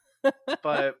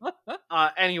 But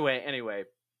anyway,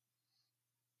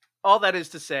 all that is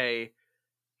to say,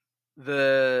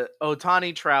 the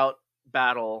Ohtani Trout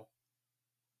battle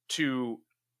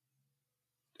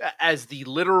as the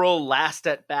literal last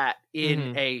at bat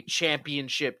in a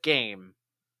championship game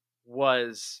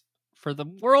was for the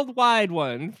worldwide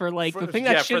one, for like the thing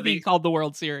that should be called the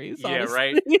World Series. Yeah,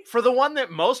 right. For the one that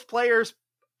most players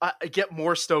get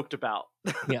more stoked about.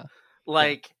 Yeah.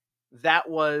 That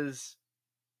was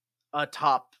a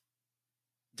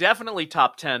definitely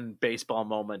top 10 baseball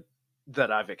moment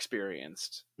that I've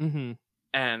experienced. Mm-hmm.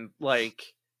 And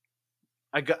like,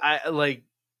 I got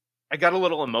a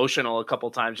little emotional a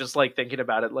couple times just like thinking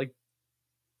about it. Like,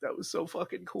 that was so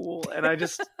fucking cool. And I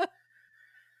just,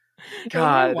 When we were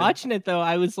God, watching it though,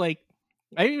 I was like,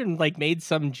 I even like made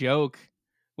some joke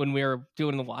when we were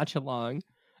doing the watch along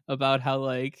about how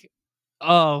like,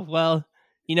 oh well,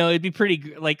 it'd be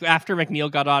pretty like after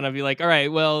McNeil got on, I'd be like, all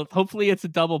right, well, hopefully it's a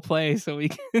double play so we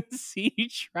can see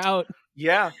Trout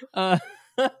yeah,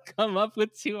 come up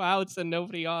with 2 outs and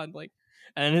nobody on, like,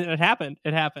 and it happened.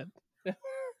 It happened.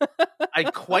 I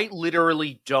quite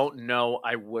literally don't know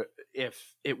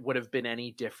if it would have been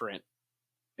any different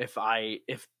if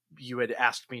you had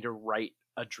asked me to write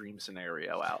a dream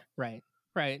scenario out. Right.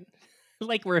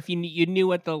 Like where if you knew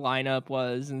what the lineup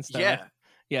was and stuff.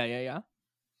 Yeah.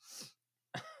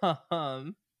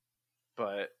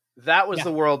 But that was Yeah.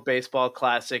 the World Baseball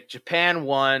Classic. Japan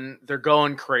won. They're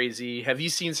going crazy. Have you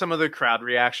seen some of the crowd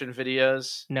reaction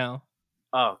videos? No.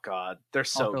 Oh God, they're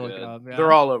so look good. it up, yeah.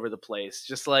 They're all over the place.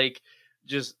 Just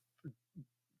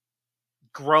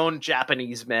grown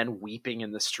Japanese men weeping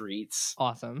in the streets.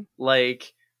 Awesome.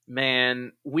 Like,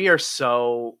 man, we are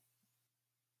so.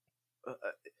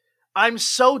 I'm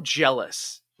so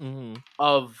jealous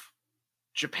of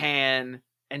Japan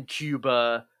and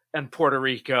Cuba and Puerto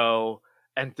Rico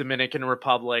and Dominican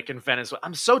Republic and Venezuela.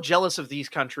 I'm so jealous of these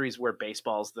countries where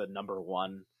baseball's the number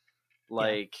one.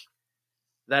 Like,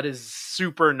 that is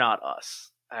super not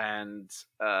us. And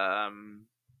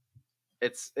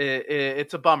it's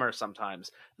a bummer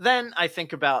sometimes. Then I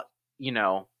think about,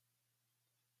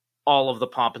 all of the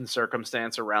pomp and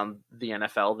circumstance around the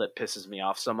NFL that pisses me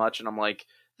off so much. And I'm like,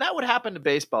 that would happen to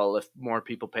baseball if more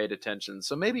people paid attention.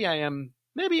 So maybe I am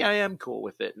cool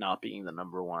with it not being the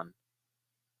number one.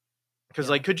 Because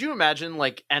like, could you imagine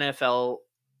like NFL,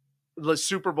 the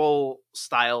Super Bowl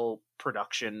style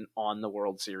production on the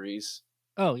World Series?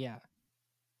 Oh yeah.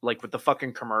 Like with the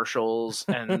fucking commercials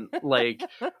and like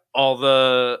all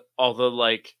the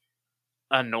like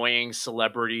annoying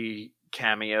celebrity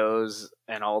cameos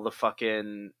and all the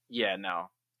fucking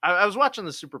I was watching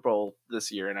the Super Bowl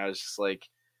this year and I was just like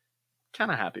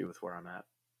kind of happy with where I'm at.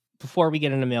 Before we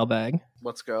get into mailbag,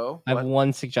 let's go. I have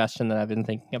one suggestion that I've been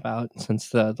thinking about since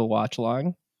the watch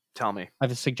along. Tell me. I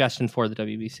have a suggestion for the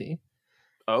WBC.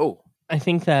 Oh, I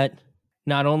think that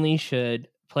not only should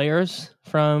players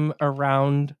from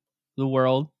around the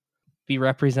world be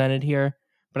represented here,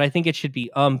 but I think it should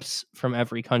be umps from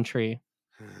every country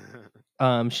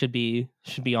should be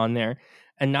on there.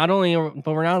 And not only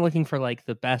but we're not looking for like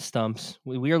the best umps.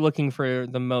 We are looking for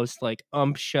the most like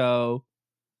ump show,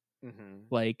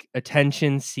 like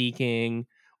attention seeking,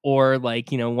 or like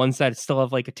ones that still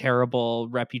have like a terrible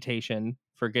reputation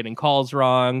for getting calls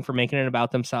wrong, for making it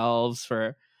about themselves,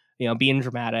 for being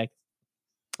dramatic.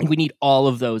 We need all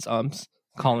of those umps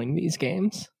calling these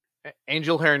games.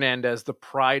 Angel Hernandez, the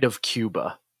pride of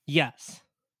Cuba. Yes.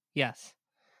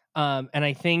 And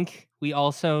I think we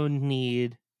also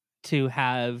need to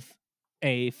have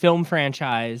a film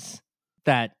franchise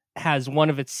that has one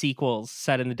of its sequels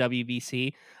set in the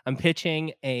WBC. I'm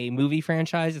pitching a movie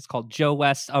franchise. It's called Joe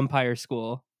West Umpire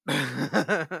School.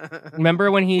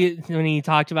 Remember when he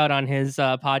talked about on his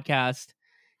podcast,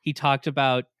 he talked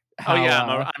about how... Oh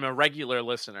yeah, I'm a regular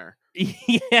listener.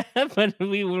 Yeah, but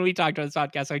when we talked on this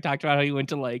podcast, I talked about how he went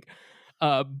to like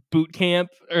boot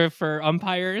camp for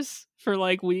umpires for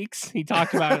like weeks. He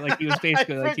talked about it like he was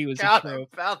basically like he was a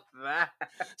troop. About that.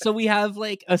 So we have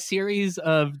like a series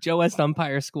of Joe West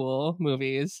Umpire School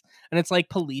movies, and it's like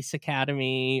Police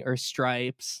Academy or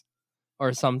Stripes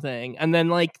or something, and then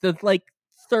like the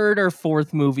third or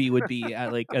fourth movie would be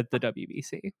at the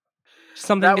WBC.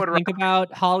 Something to think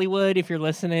about. Hollywood, if you're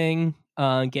listening,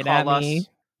 get Call at us. me.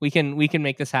 We can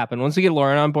make this happen. Once we get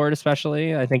Lauren on board,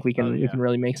 especially, I think we can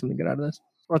really make something good out of this.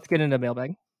 Let's get into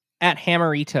mailbag. At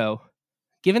Hammerito,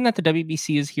 given that the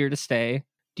WBC is here to stay,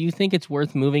 do you think it's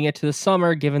worth moving it to the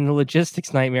summer given the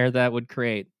logistics nightmare that would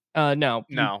create? No.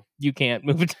 You can't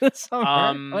move it to the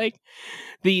summer. Like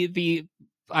the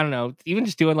I don't know, even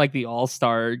just doing like the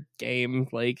All-Star game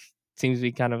like seems to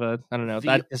be kind of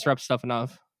that disrupts stuff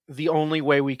enough. The only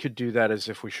way we could do that is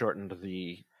if we shortened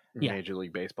the Major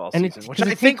League Baseball season, which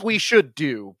I think we should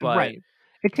do. But right,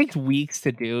 it takes weeks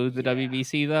to do the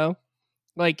WBC though.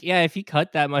 Like, if you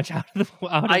cut that much out of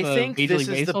the Major League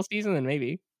Baseball season, then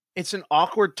maybe it's an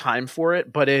awkward time for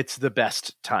it, but it's the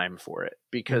best time for it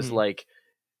because, like,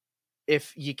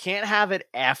 if you can't have it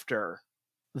after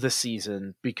the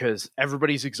season because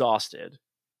everybody's exhausted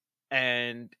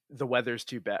and the weather's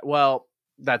too bad, well,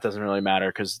 that doesn't really matter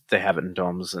because they have it in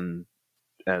domes and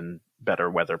better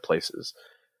weather places.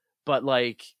 But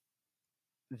like,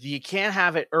 you can't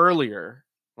have it earlier.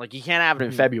 Like, you can't have it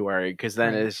in February because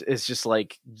then it's just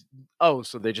like, oh,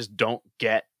 so they just don't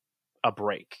get a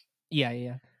break.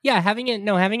 Yeah. Yeah, having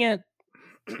it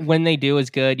when they do is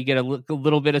good. You get a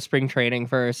little bit of spring training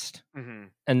first,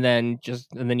 and then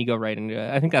you go right into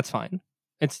it. I think that's fine.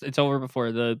 It's over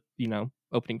before the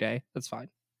opening day. That's fine.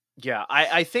 Yeah,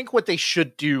 I think what they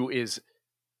should do is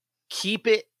keep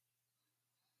it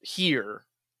here.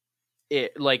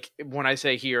 It, like, when I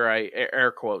say here, I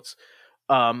air quotes.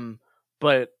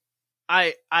 But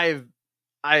I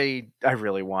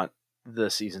really want the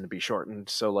season to be shortened.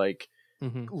 So, like,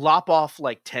 lop off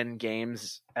like 10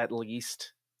 games at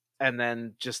least, and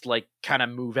then just like kind of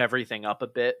move everything up a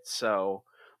bit. So,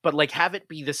 but like have it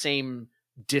be the same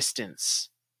distance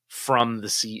from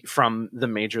the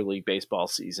Major League Baseball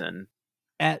season.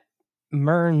 At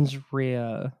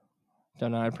Mernsria,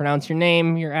 don't know how to pronounce your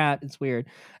name. It's weird.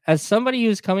 As somebody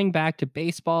who's coming back to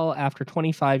baseball after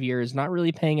 25 years, not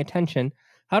really paying attention,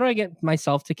 how do I get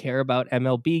myself to care about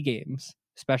MLB games,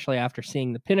 especially after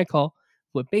seeing the pinnacle of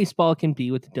what baseball can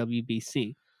be with the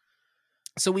WBC?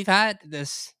 So we've had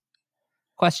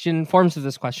forms of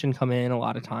this question come in a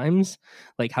lot of times.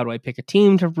 Like, how do I pick a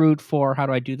team to root for? How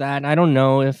do I do that? And I don't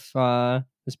know if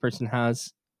this person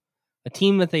has a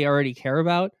team that they already care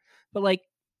about, but like,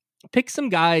 pick some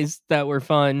guys that were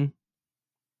fun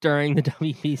during the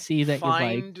WBC that you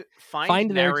like.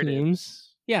 Find their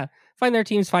teams. Yeah, find their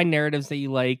teams. Find narratives that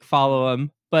you like. Follow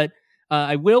them. But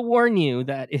I will warn you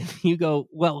that if you go,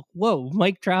 well, whoa,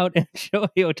 Mike Trout and Shohei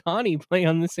Ohtani play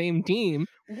on the same team.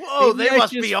 Whoa, they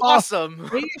must be awesome.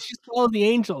 Maybe you should follow the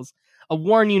Angels. I'll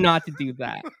warn you not to do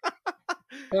that.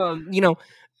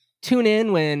 Tune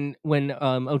in when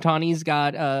Ohtani's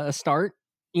got a start.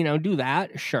 Do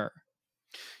that. Sure.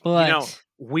 But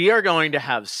we are going to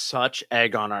have such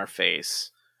egg on our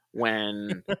face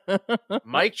when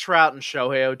Mike Trout and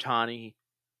Shohei Ohtani,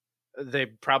 they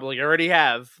probably already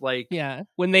have, like,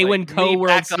 when they win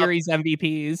co-World Series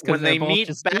MVPs, when they meet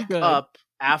back up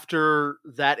after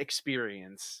that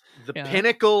experience, the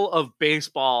pinnacle of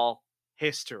baseball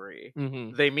history.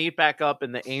 They meet back up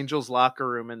in the Angels locker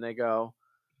room and they go,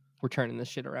 "We're turning this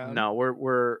shit around. No,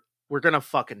 we're gonna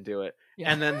fucking do it."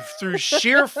 Yeah. And then through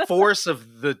sheer force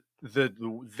of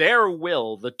their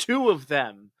will, the two of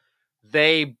them,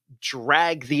 they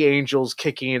drag the Angels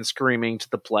kicking and screaming to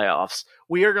the playoffs.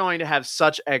 We are going to have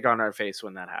such egg on our face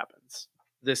when that happens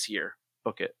this year.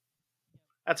 Book it.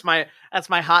 That's my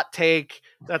hot take.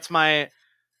 That's my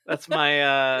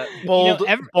bold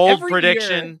every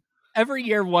prediction. Every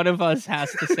year, one of us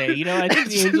has to say, I think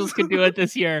the Angels could do it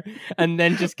this year, and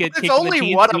then just get kicked in the teeth. It's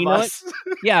only one of us.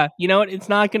 Yeah, you know what? It's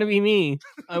not going to be me.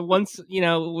 Once, it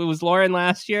was Lauren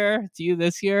last year. It's you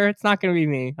this year. It's not going to be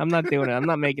me. I'm not doing it. I'm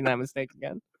not making that mistake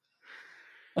again.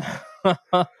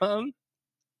 All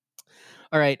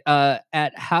right.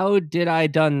 At How Did I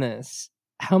Done This?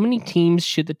 How many teams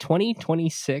should the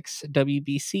 2026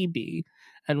 WBC be?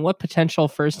 And what potential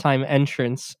first-time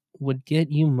entrants would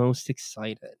get you most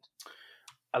excited?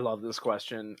 I love this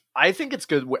question. I think it's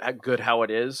good how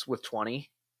it is with 20.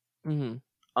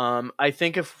 I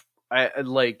think if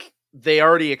they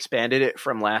already expanded it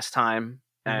from last time,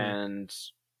 and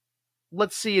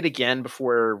let's see it again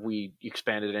before we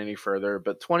expand it any further.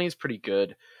 But 20 is pretty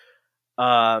good.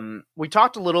 We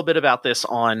talked a little bit about this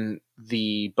on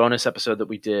the bonus episode that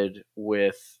we did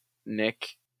with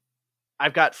Nick.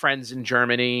 I've got friends in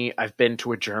Germany. I've been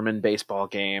to a German baseball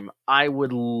game. I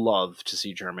would love to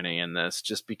see Germany in this,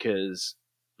 just because,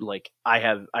 like,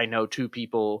 I know two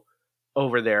people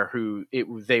over there who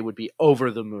they would be over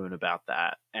the moon about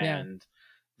that, and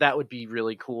that would be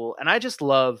really cool. And I just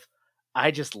love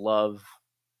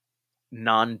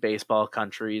non-baseball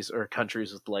countries, or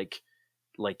countries with like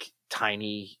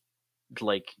tiny,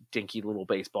 like, dinky little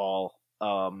baseball.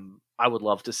 I would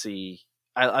love to see.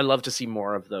 I love to see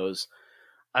more of those.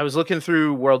 I was looking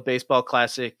through World Baseball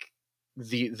Classic,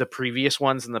 the previous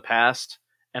ones in the past,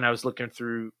 and I was looking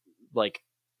through, like,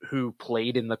 who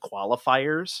played in the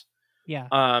qualifiers. Yeah.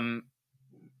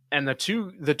 And the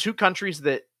two countries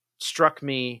that struck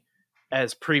me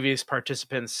as previous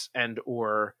participants and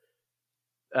or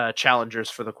challengers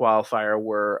for the qualifier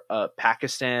were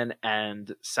Pakistan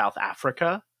and South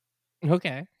Africa.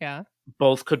 Okay. Yeah.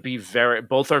 Both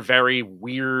are very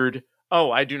weird. Oh,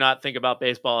 I do not think about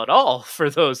baseball at all for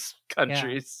those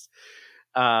countries.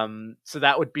 Yeah. So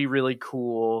that would be really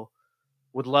cool.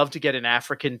 Would love to get an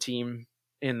African team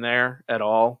in there at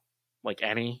all, like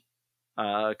any,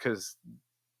 because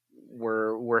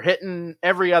we're hitting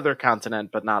every other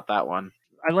continent, but not that one.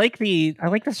 I like the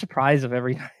surprise of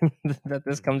every time that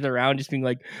this comes around, just being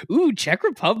like, "Ooh, Czech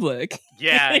Republic."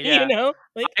 Yeah, yeah.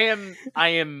 Like,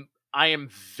 I am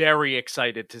very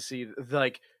excited to see,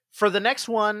 like, for the next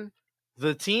one.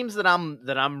 The teams that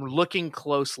I'm looking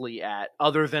closely at,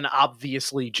 other than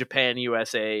obviously Japan,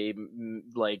 USA,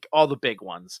 like all the big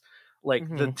ones, like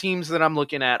the teams that I'm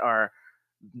looking at are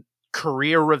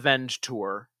Korea Revenge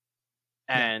Tour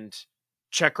and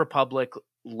Czech Republic.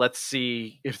 Let's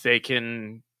see if they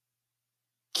can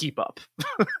keep up.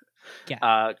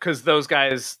 Because those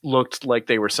guys looked like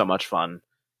they were so much fun.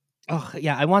 Oh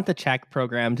yeah, I want the Czech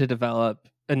program to develop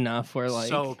enough where like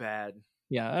so bad.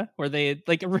 Yeah, where they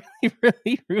like really,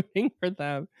 really rooting for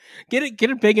them. Get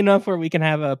it big enough where we can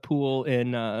have a pool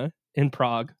in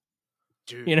Prague.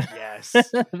 Dude, yes.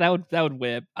 that would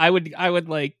whip. I would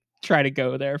like try to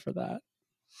go there for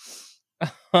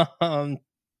that.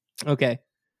 Okay.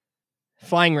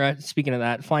 Speaking of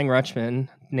that, Flying Rutschman,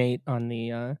 Nate on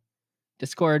the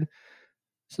Discord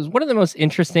says, what are the most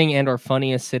interesting and or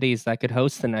funniest cities that could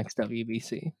host the next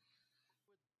WBC?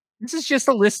 This is just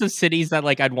a list of cities that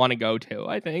like I'd want to go to,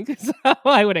 I think. Is how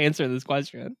I would answer this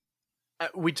question.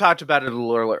 We talked about it a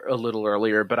little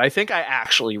earlier, but I think I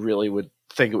actually really would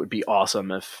think it would be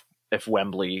awesome if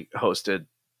Wembley hosted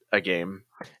a game.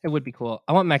 It would be cool.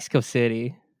 I want Mexico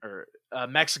City. Or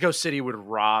Mexico City would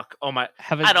rock. Oh my!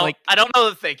 I don't know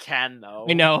if they can though.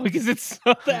 I know because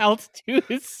the altitude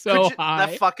is so high.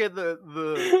 That fucking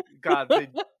the God.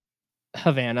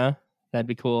 Havana, that'd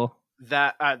be cool.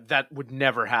 That would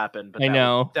never happen. But I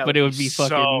know, but it would be fucking.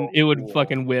 So it would cool.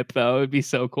 Fucking whip though. It would be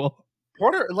so cool.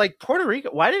 Puerto Rico.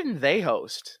 Why didn't they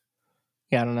host?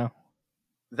 Yeah, I don't know.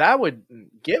 That would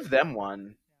give them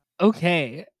one.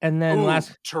 Okay, and then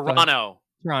Toronto.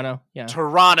 Yeah.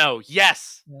 Toronto.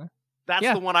 Yes, that's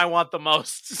the one I want the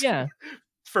most. Yeah,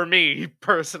 for me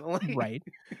personally. Right.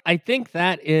 I think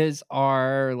that is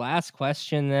our last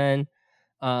question. Then,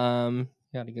 got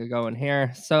to get going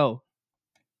here. So.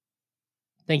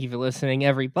 Thank you for listening,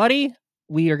 everybody.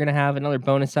 We are going to have another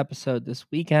bonus episode this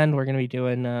weekend. We're going to be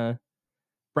doing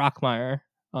Brockmire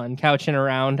on Couchin'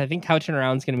 Around. I think Couchin'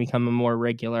 Around is going to become a more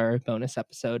regular bonus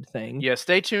episode thing. Yeah,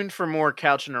 stay tuned for more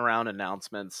Couchin' Around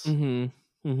announcements.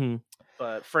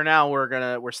 But for now,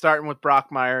 we're starting with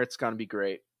Brockmire. It's going to be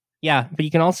great. Yeah, but you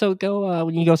can also go,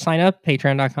 when you go sign up,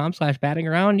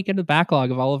 patreon.com/battingaround, you get the backlog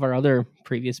of all of our other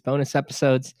previous bonus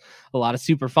episodes. A lot of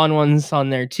super fun ones on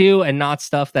there too, and not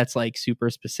stuff that's like super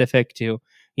specific to,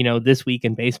 this week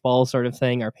in baseball sort of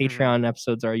thing. Our Patreon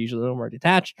episodes are usually a little more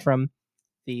detached from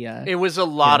the... it was a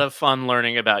lot of fun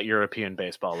learning about European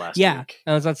baseball last week. Yeah,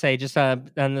 I was about to say, just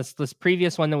on this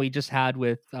previous one that we just had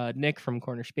with Nick from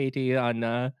Corner Spati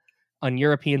on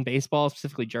European baseball,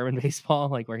 specifically German baseball,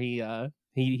 like where he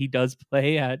does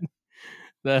play at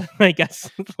the, I guess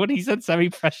what he said,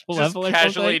 semi-professional level. Just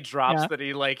casually drops that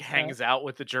he like hangs out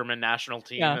with the German national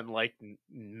team and like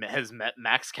has met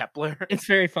Max Kepler. It's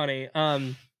very funny.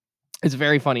 It's a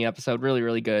very funny episode. Really,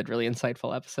 really good. Really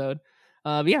insightful episode.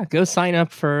 Yeah, go sign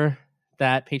up for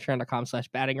that.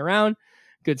 Patreon.com/battingaround.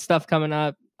 Good stuff coming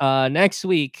up. Next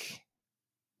week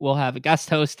we'll have a guest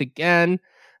host again, and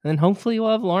then hopefully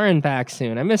we'll have Lauren back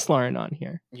soon. I miss Lauren on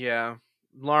here. Yeah.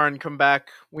 Lauren, come back.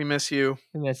 We miss you.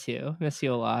 Miss you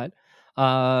a lot.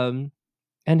 And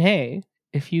hey,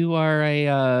 if you are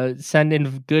a send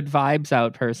in good vibes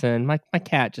out person, my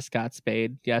cat just got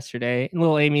spayed yesterday.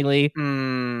 Little Amy Lee,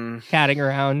 catting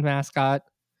around mascot.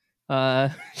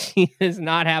 She is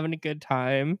not having a good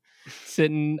time,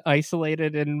 sitting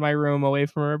isolated in my room away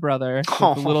from her brother with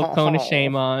a little cone of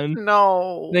shame on.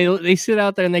 No, they sit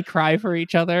out there and they cry for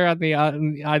each other on the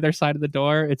either side of the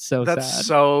door. It's so sad. That's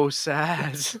so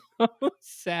sad. So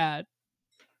sad.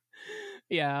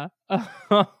 Yeah.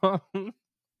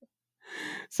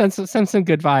 Send some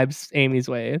good vibes Amy's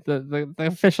way. The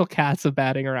official cats of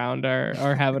Batting Around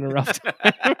are having a rough time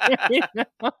right now.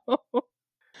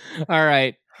 All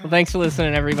right. Well, thanks for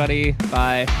listening, everybody.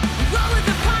 Bye.